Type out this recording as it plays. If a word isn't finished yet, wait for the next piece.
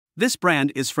This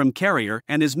brand is from Carrier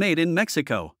and is made in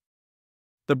Mexico.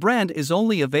 The brand is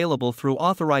only available through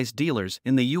authorized dealers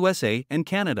in the USA and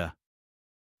Canada.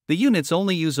 The units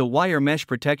only use a wire mesh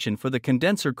protection for the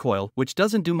condenser coil, which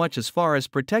doesn't do much as far as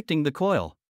protecting the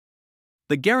coil.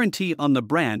 The guarantee on the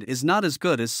brand is not as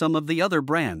good as some of the other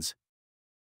brands.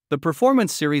 The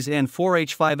Performance Series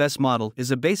N4H5S model is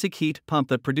a basic heat pump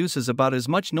that produces about as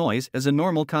much noise as a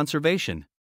normal conservation.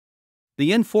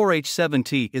 The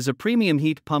N4H7T is a premium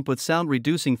heat pump with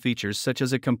sound-reducing features such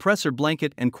as a compressor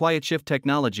blanket and quiet shift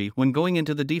technology when going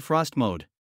into the defrost mode.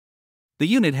 The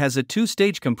unit has a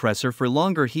 2-stage compressor for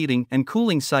longer heating and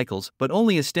cooling cycles, but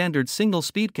only a standard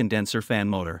single-speed condenser fan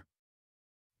motor.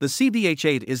 The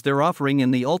CBH8 is their offering in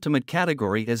the ultimate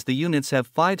category, as the units have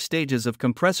 5 stages of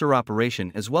compressor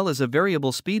operation as well as a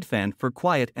variable speed fan for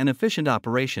quiet and efficient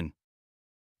operation.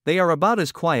 They are about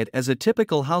as quiet as a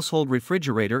typical household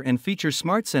refrigerator and feature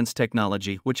SmartSense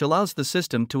technology, which allows the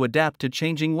system to adapt to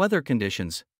changing weather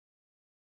conditions.